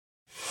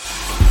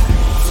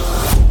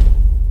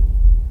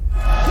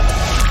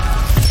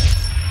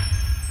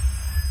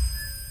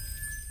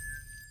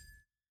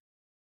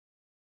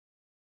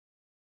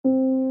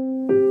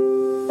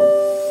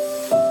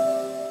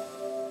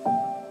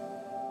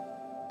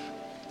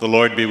The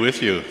Lord be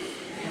with you.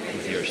 And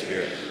with your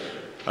spirit.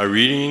 A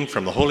reading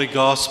from the Holy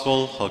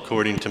Gospel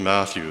according to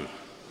Matthew.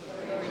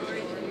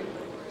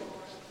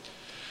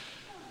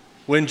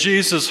 When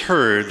Jesus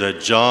heard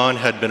that John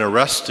had been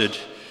arrested,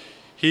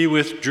 he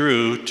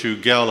withdrew to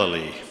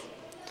Galilee.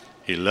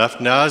 He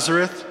left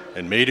Nazareth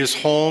and made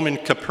his home in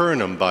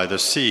Capernaum by the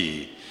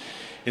sea,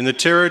 in the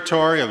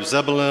territory of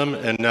Zebulun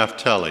and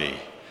Naphtali,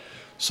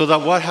 so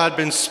that what had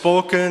been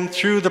spoken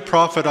through the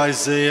prophet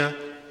Isaiah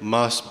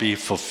must be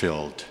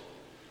fulfilled.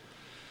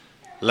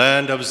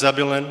 Land of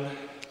Zebulun,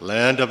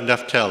 land of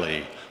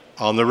Naphtali,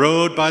 on the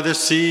road by the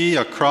sea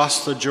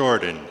across the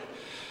Jordan,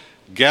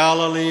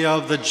 Galilee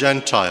of the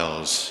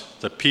Gentiles,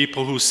 the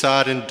people who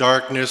sat in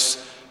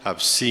darkness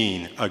have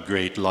seen a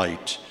great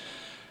light.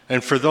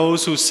 And for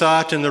those who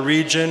sat in the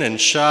region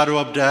and shadow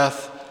of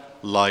death,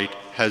 light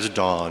has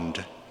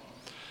dawned.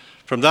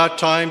 From that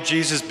time,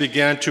 Jesus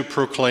began to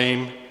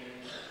proclaim,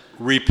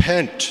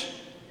 "Repent,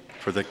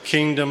 for the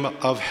kingdom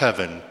of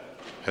heaven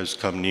has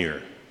come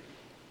near."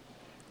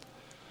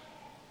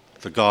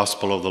 The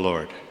Gospel of the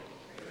Lord.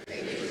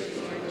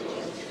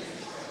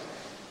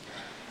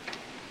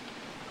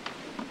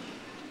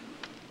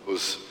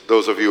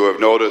 Those of you who have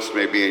noticed,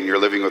 maybe in your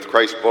Living with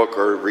Christ book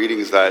or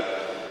readings, that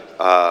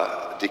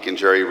Deacon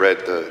Jerry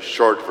read the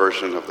short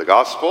version of the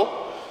Gospel,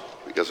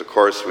 because of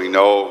course we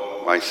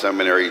know my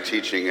seminary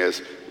teaching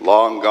is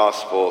long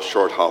Gospel,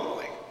 short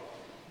homily.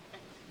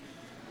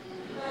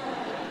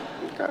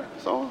 Okay,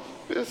 so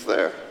it's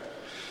there.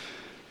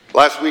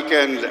 Last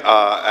weekend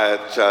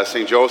at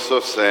St.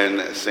 Joseph's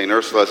and St.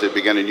 Ursula's, they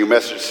began a new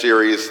message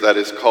series that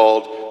is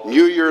called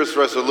New Year's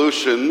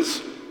Resolutions,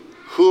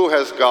 Who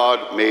Has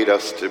God Made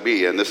Us to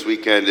Be? And this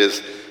weekend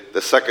is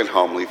the second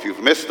homily. If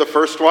you've missed the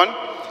first one,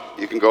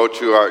 you can go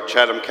to our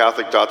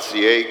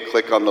chathamcatholic.ca,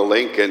 click on the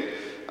link, and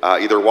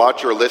either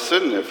watch or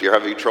listen. If you're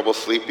having trouble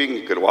sleeping,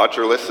 you could watch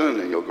or listen,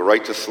 and you'll go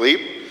right to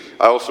sleep.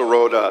 I also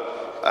wrote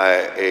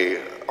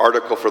a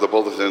article for the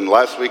Bulletin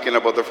last weekend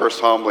about the first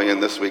homily,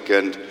 and this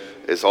weekend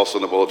is also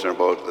in the Bulletin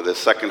about the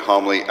second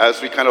homily.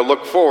 As we kind of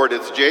look forward,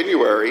 it's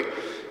January,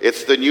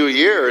 it's the new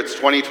year, it's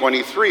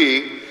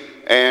 2023,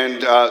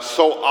 and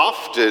so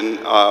often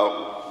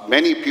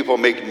many people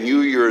make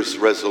New Year's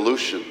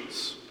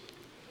resolutions,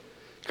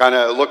 kind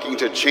of looking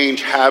to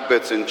change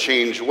habits and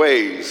change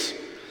ways.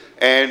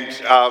 And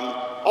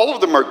all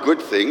of them are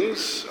good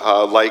things,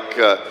 like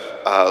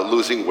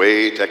losing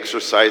weight,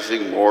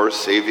 exercising more,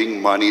 saving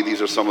money.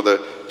 These are some of the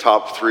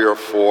top 3 or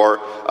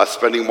 4.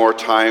 Spending more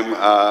time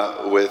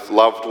with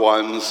loved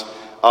ones.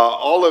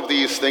 All of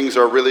these things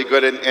are really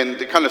good, and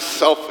the kind of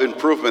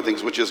self-improvement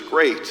things, which is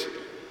great.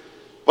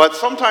 But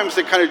sometimes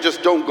they kind of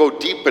just don't go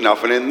deep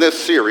enough. And in this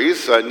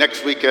series,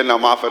 next weekend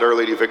I'm off at Our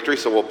Lady Victory,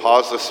 so we'll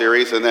pause the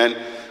series, and then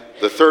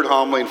the third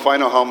homily and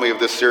final homily of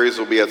this series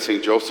will be at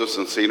St. Joseph's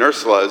and St.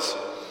 Ursula's,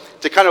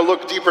 to kind of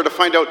look deeper to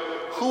find out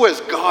who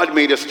has God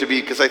made us to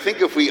be. Because I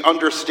think if we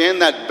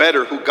understand that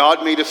better, who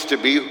God made us to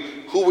be,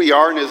 who we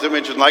are in his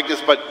image and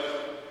likeness, but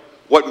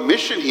what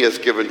mission he has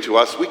given to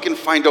us, we can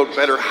find out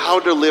better how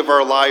to live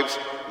our lives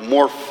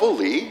more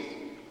fully.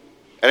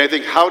 And I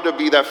think how to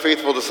be that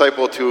faithful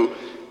disciple to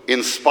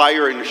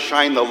inspire and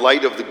shine the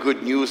light of the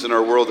good news in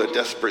our world that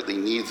desperately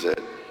needs it.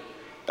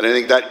 And I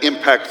think that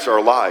impacts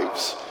our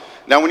lives.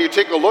 Now, when you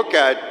take a look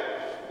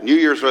at New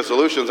Year's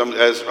resolutions,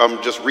 as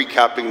I'm just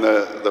recapping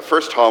the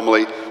first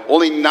homily,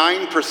 only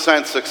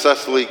 9%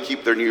 successfully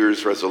keep their New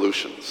Year's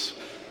resolutions.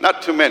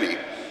 Not too many.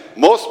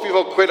 Most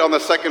people quit on the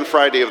second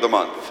Friday of the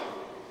month,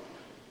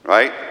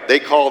 right? They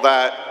call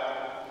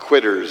that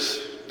Quitter's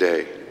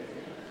Day.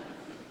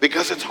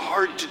 Because it's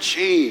hard to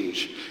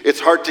change. It's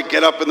hard to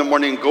get up in the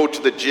morning and go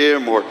to the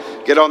gym or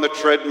get on the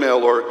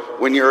treadmill, or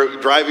when you're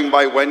driving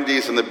by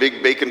Wendy's and the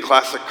big bacon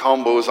classic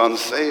combo is on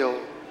sale.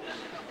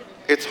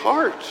 It's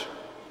hard.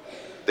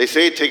 They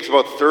say it takes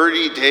about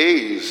 30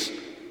 days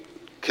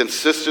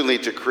consistently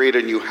to create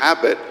a new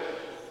habit,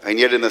 and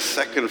yet in the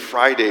second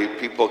Friday,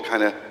 people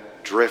kind of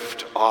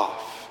drift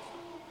off.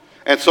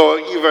 And so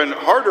even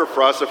harder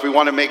for us if we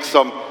want to make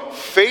some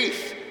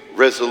faith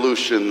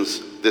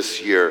resolutions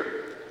this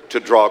year to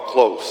draw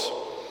close.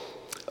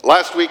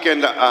 Last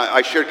weekend,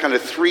 I shared kind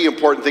of 3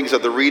 important things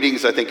that the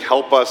readings, I think,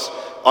 help us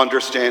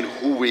understand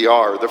who we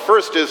are. The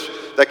first is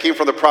that came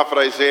from the prophet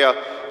Isaiah,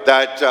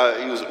 that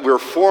we're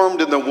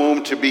formed in the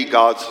womb to be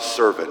God's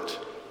servant.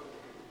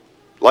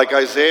 Like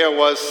Isaiah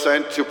was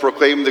sent to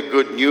proclaim the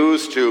good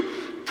news, to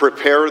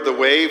prepare the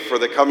way for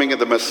the coming of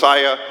the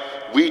Messiah,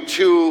 we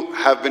too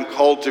have been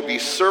called to be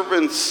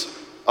servants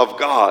of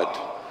God,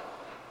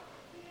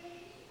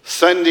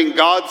 sending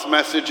God's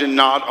message and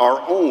not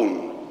our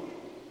own.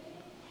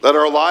 That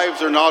our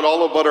lives are not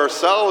all about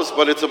ourselves,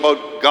 but it's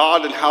about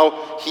God and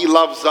how he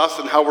loves us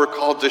and how we're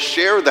called to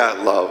share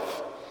that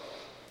love.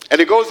 And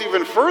it goes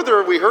even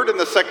further. We heard in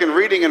the second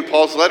reading in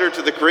Paul's letter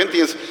to the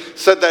Corinthians,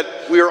 said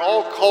that we are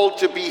all called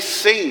to be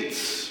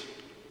saints.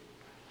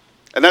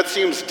 And that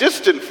seems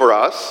distant for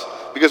us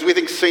because we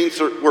think saints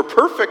were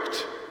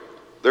perfect.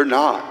 They're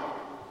not.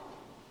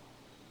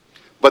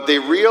 But they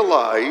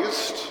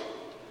realized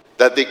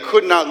that they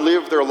could not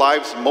live their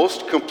lives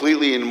most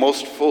completely and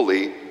most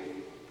fully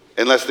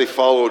unless they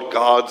followed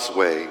God's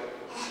way.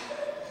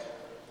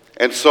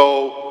 And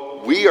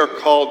so we are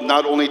called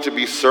not only to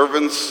be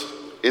servants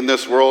in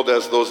this world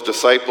as those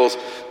disciples,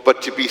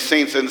 but to be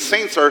saints. And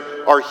saints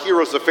are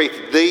heroes of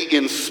faith. They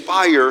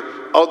inspire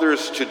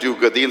others to do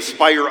good. They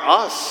inspire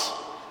us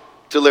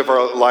to live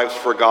our lives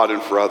for God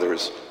and for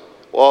others.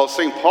 Well,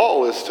 St.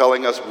 Paul is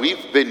telling us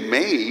we've been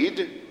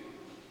made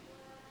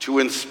to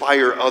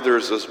inspire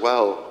others as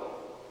well,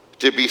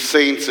 to be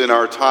saints in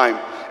our time.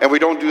 And we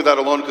don't do that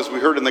alone, because we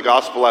heard in the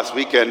gospel last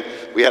weekend,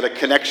 we had a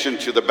connection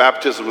to the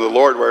baptism of the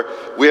Lord where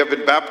we have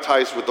been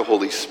baptized with the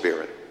Holy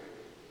Spirit.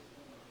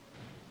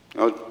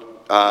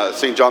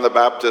 St. John the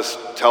Baptist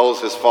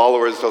tells his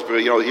followers,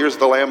 here's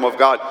the Lamb of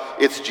God.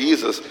 It's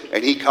Jesus.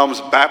 And he comes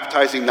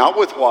baptizing not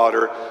with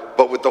water,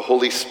 but with the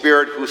Holy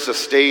Spirit, who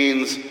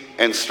sustains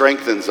and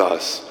strengthens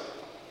us.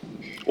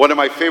 One of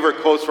my favorite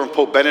quotes from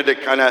Pope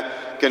Benedict kind of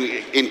can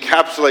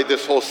encapsulate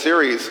this whole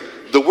series.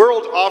 The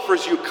world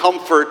offers you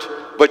comfort,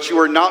 but you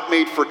are not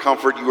made for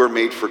comfort, you are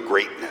made for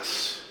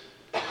greatness.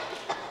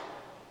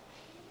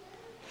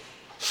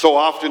 So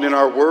often in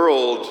our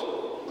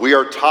world, we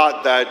are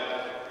taught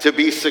that to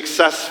be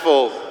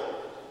successful,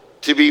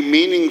 to be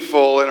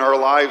meaningful in our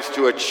lives,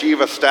 to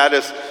achieve a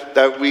status,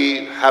 that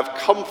we have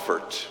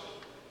comfort,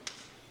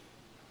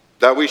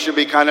 that we should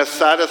be kind of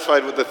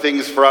satisfied with the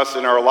things for us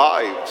in our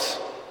lives.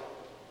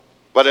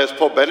 But as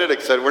Pope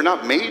Benedict said, we're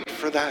not made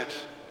for that.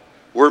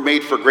 We're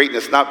made for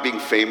greatness, not being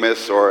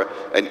famous or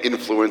an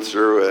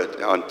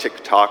influencer on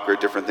TikTok or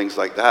different things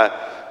like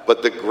that,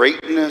 but the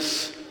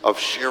greatness of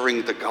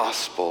sharing the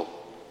gospel,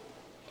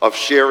 of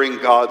sharing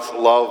God's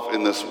love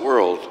in this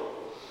world.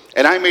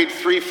 And I made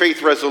 3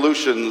 faith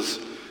resolutions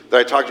that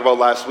I talked about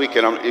last week,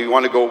 and if you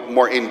want to go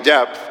more in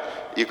depth,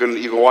 you can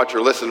watch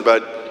or listen,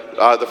 but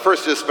the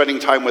first is spending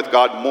time with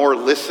God, more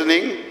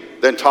listening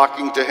than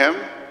talking to him.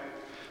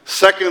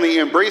 Secondly,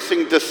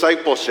 embracing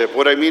discipleship.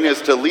 What I mean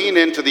is to lean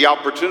into the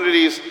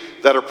opportunities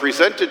that are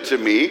presented to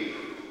me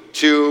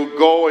to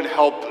go and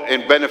help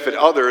and benefit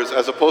others,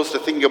 as opposed to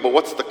thinking about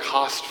what's the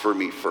cost for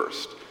me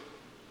first.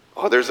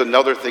 Oh, there's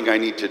another thing I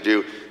need to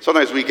do.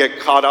 Sometimes we get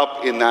caught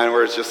up in that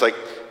where it's just like,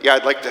 yeah,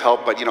 I'd like to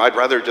help, but I'd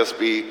rather just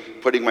be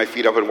putting my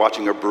feet up and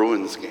watching a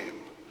Bruins game.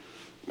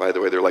 By the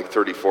way, they're like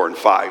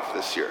 34-5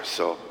 this year,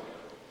 so.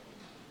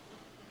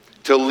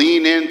 To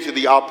lean into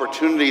the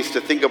opportunities, to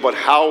think about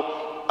how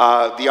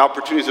the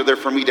opportunities are there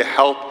for me to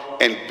help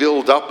and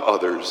build up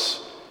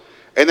others.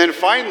 And then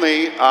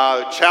finally,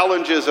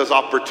 challenges as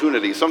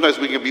opportunities. Sometimes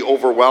we can be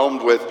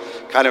overwhelmed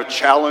with kind of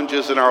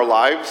challenges in our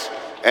lives,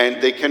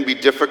 and they can be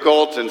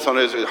difficult and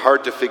sometimes it's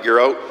hard to figure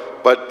out,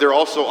 but they're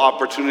also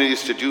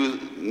opportunities to do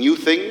new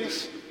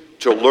things,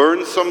 to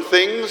learn some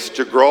things,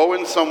 to grow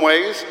in some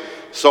ways.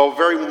 So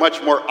very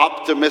much more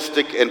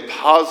optimistic and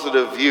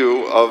positive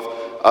view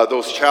of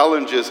those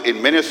challenges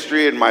in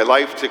ministry, in my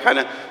life, to kind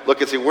of look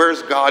and say,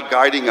 where's God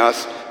guiding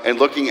us, and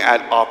looking at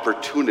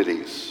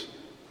opportunities.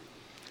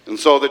 And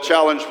so the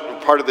challenge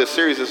part of this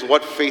series is,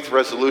 what faith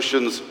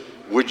resolutions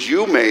would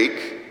you make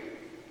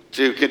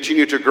to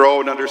continue to grow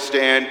and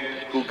understand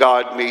who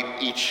God made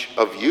each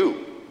of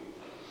you?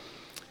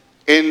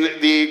 In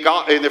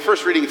the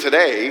first reading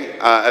today,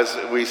 as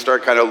we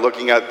start kind of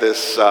looking at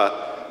this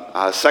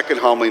second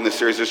homily in this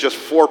series, there's just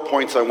 4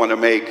 points I want to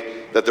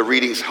make that the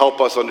readings help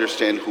us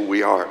understand who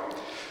we are.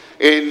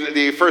 In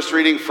the first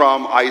reading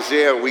from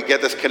Isaiah, we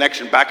get this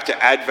connection back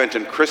to Advent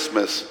and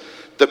Christmas.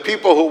 The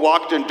people who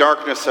walked in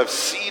darkness have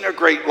seen a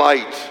great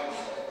light.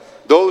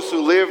 Those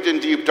who lived in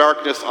deep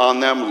darkness,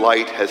 on them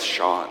light has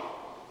shone.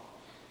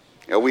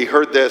 We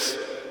heard this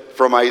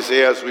from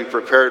Isaiah as we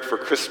prepared for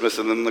Christmas,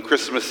 and then the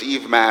Christmas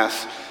Eve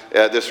Mass,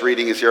 this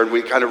reading is here, and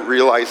we kind of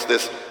realize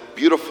this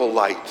beautiful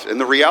light. And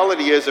the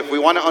reality is, if we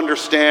want to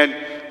understand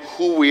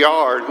who we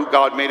are and who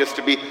God made us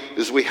to be,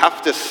 is we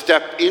have to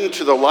step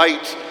into the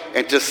light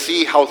and to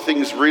see how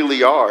things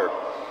really are.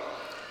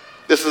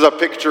 This is a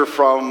picture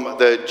from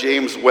the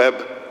James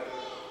Webb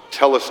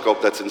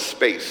telescope that's in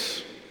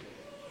space.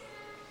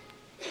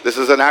 This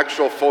is an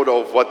actual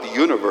photo of what the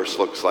universe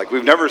looks like.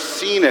 We've never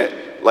seen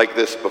it like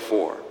this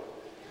before.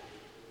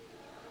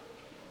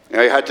 We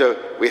had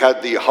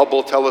the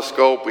Hubble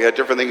telescope, we had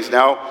different things.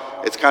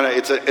 Now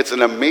it's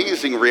an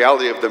amazing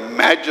reality of the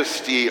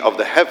majesty of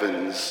the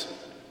heavens,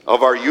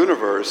 of our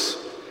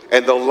universe,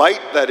 and the light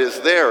that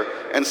is there.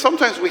 And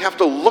sometimes we have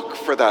to look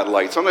for that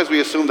light. Sometimes we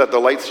assume that the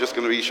light's just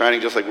going to be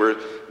shining just like we're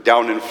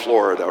down in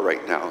Florida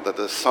right now, that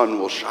the sun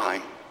will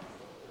shine.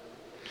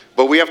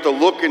 But we have to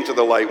look into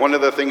the light. One of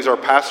the things our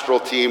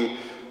pastoral team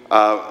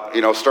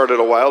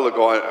started a while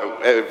ago,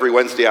 every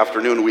Wednesday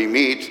afternoon we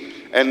meet,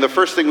 and the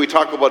first thing we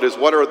talk about is,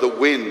 what are the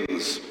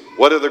wins?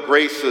 What are the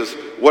graces?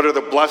 What are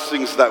the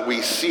blessings that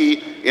we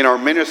see in our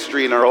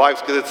ministry, in our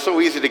lives? Because it's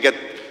so easy to get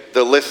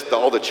the list,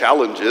 all the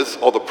challenges,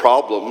 all the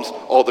problems,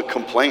 all the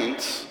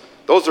complaints.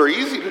 Those are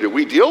easy to do.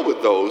 We deal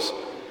with those.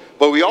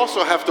 But we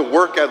also have to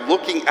work at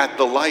looking at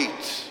the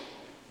light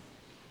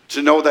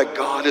to know that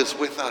God is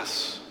with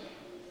us,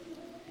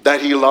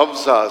 that he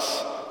loves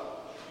us,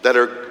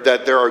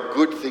 that there are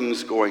good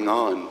things going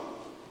on.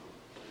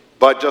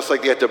 But just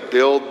like they had to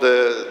build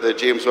the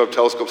James Webb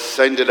Telescope,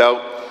 send it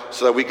out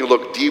so that we can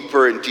look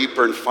deeper and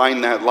deeper and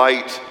find that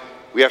light,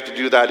 we have to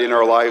do that in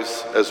our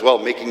lives as well,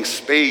 making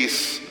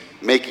space,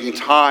 making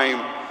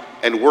time,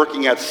 and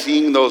working at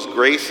seeing those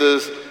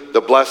graces, the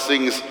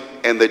blessings,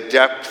 and the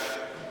depth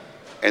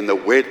and the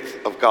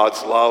width of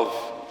God's love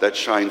that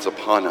shines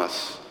upon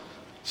us.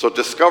 So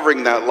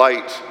discovering that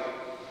light.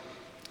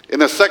 In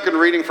the second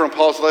reading from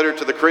Paul's letter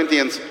to the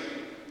Corinthians,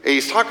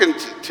 he's talking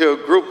to a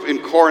group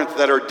in Corinth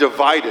that are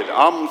divided.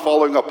 I'm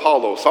following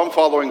Apollos, I'm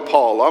following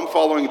Paul, I'm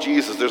following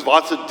Jesus. There's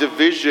lots of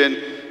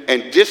division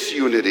and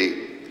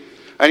disunity.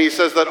 And he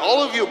says that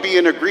all of you be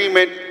in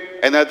agreement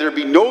and that there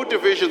be no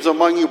divisions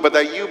among you, but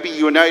that you be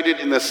united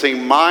in the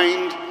same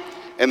mind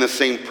and the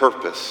same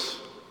purpose.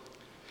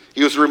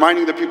 He was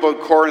reminding the people in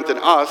Corinth and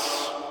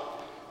us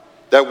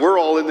that we're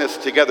all in this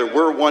together.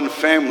 We're one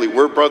family.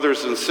 We're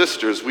brothers and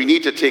sisters. We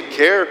need to take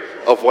care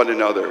of one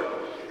another.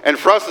 And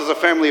for us as a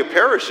family of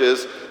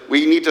parishes,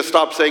 we need to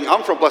stop saying,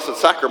 I'm from Blessed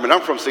Sacrament,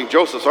 I'm from St.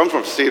 Joseph's, I'm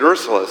from St.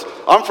 Ursula's,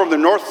 I'm from the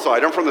north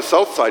side, I'm from the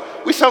south side.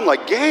 We sound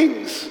like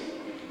gangs.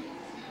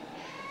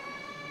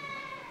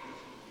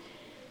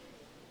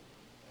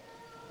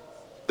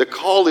 The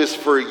call is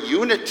for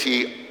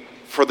unity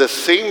for the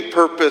same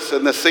purpose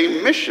and the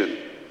same mission,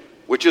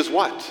 which is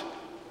what?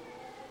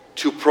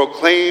 To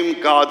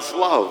proclaim God's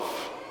love,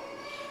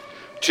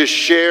 to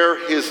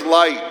share his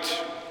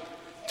light,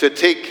 to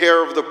take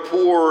care of the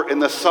poor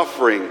and the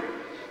suffering,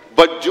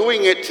 but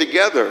doing it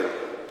together.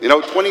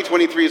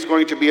 2023 is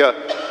going to be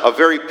a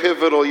very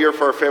pivotal year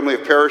for our family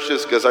of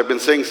parishes, because I've been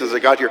saying since I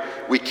got here,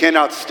 we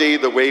cannot stay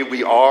the way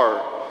we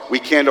are. We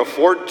can't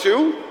afford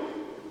to,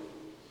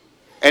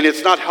 and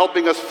it's not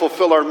helping us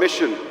fulfill our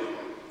mission.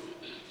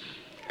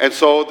 And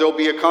so there'll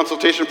be a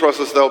consultation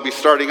process that'll be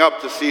starting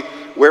up to see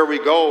where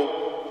we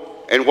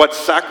go and what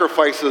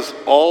sacrifices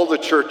all the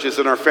churches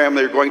in our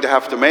family are going to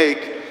have to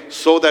make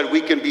so that we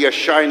can be a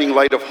shining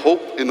light of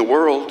hope in the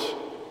world,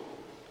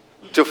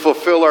 to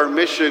fulfill our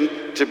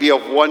mission, to be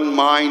of one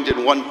mind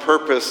and one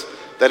purpose,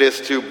 that is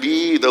to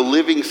be the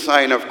living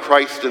sign of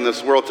Christ in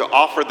this world, to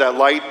offer that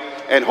light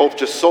and hope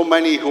to so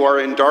many who are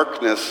in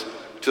darkness,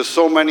 to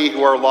so many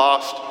who are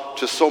lost,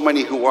 to so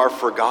many who are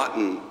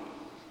forgotten.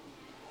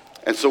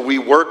 And so we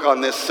work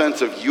on this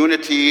sense of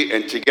unity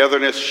and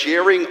togetherness,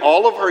 sharing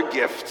all of our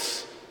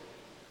gifts,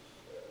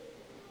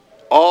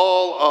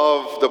 all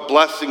of the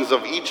blessings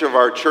of each of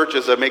our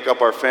churches that make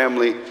up our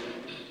family,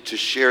 to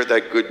share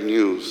that good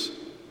news,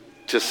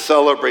 to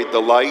celebrate the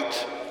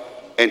light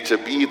and to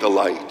be the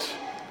light.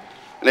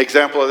 An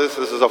example of this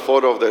is a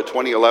photo of the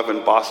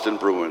 2011 Boston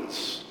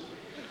Bruins.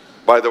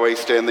 By the way,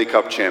 Stanley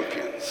Cup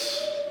champions.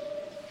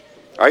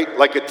 All right,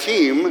 like a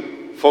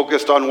team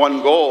focused on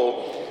one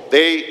goal,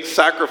 they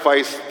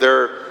sacrificed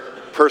their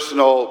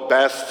personal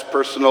bests,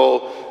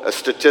 personal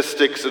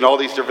statistics, and all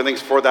these different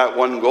things for that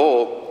one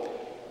goal.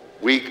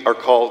 We are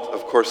called,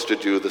 of course, to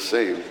do the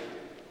same.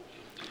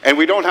 And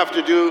we don't have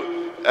to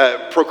do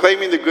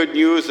proclaiming the good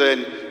news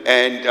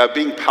and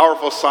being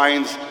powerful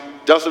signs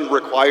doesn't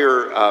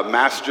require a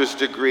master's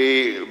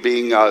degree,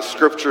 being a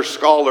scripture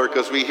scholar,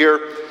 because we hear,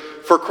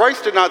 for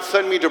Christ did not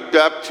send me to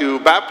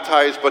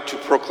baptize, but to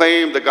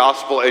proclaim the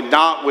gospel, and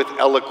not with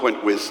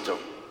eloquent wisdom.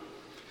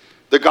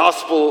 The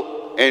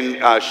gospel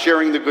and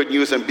sharing the good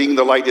news and being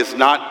the light is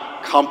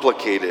not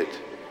complicated.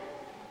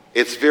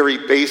 It's very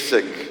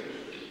basic.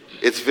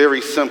 It's very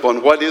simple.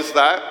 And what is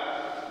that?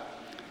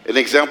 An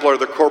example are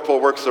the corporal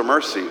works of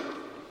mercy.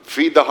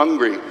 Feed the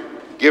hungry,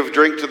 give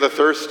drink to the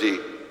thirsty,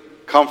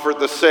 comfort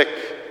the sick,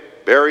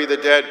 bury the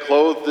dead,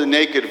 clothe the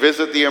naked,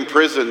 visit the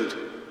imprisoned,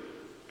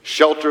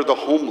 shelter the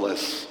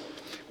homeless.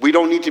 We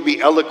don't need to be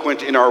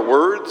eloquent in our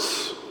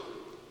words.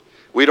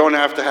 We don't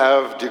have to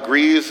have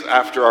degrees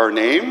after our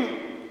name.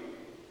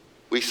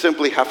 We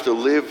simply have to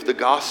live the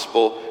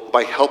gospel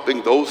by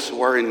helping those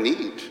who are in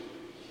need.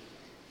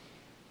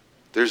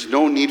 There's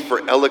no need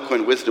for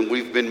eloquent wisdom.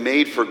 We've been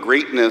made for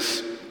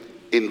greatness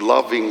in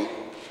loving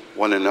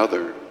one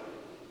another.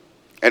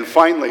 And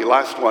finally,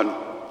 last one,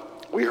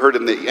 we heard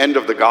in the end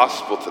of the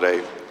gospel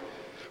today.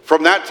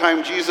 From that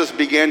time, Jesus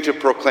began to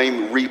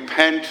proclaim,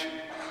 repent,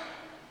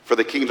 for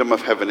the kingdom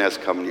of heaven has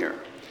come near.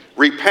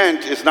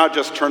 Repent is not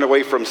just turn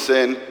away from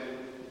sin,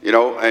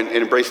 and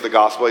embrace the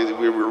gospel.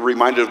 We were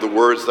reminded of the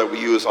words that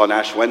we use on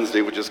Ash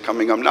Wednesday, which is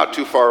coming up not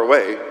too far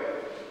away.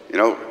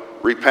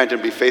 Repent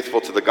and be faithful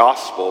to the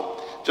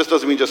gospel. Just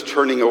doesn't mean just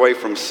turning away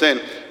from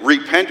sin.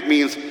 Repent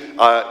means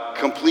a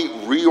complete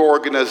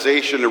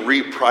reorganization, a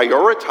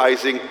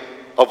reprioritizing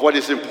of what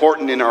is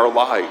important in our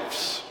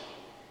lives.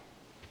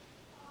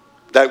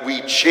 That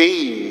we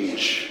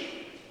change,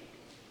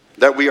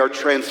 that we are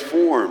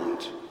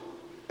transformed.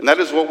 And that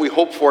is what we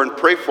hope for and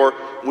pray for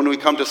when we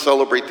come to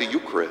celebrate the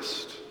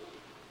Eucharist.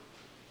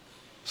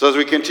 So as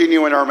we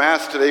continue in our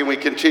Mass today, and we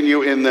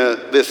continue in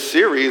this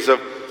series of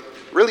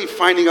really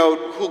finding out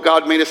who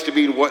God made us to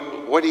be and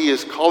what He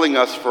is calling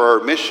us for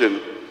our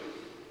mission,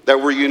 that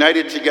we're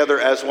united together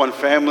as one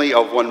family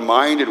of one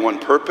mind and one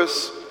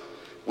purpose.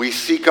 We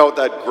seek out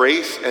that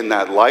grace and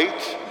that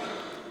light.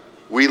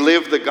 We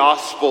live the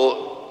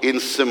gospel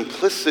in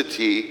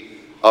simplicity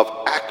of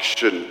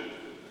action,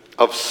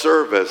 of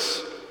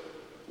service.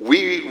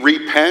 We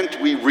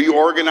repent, we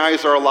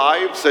reorganize our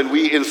lives, and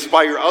we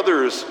inspire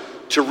others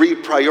to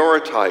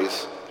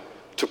reprioritize,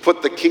 to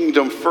put the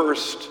kingdom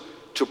first,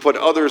 to put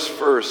others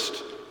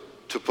first,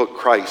 to put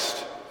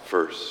Christ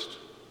first.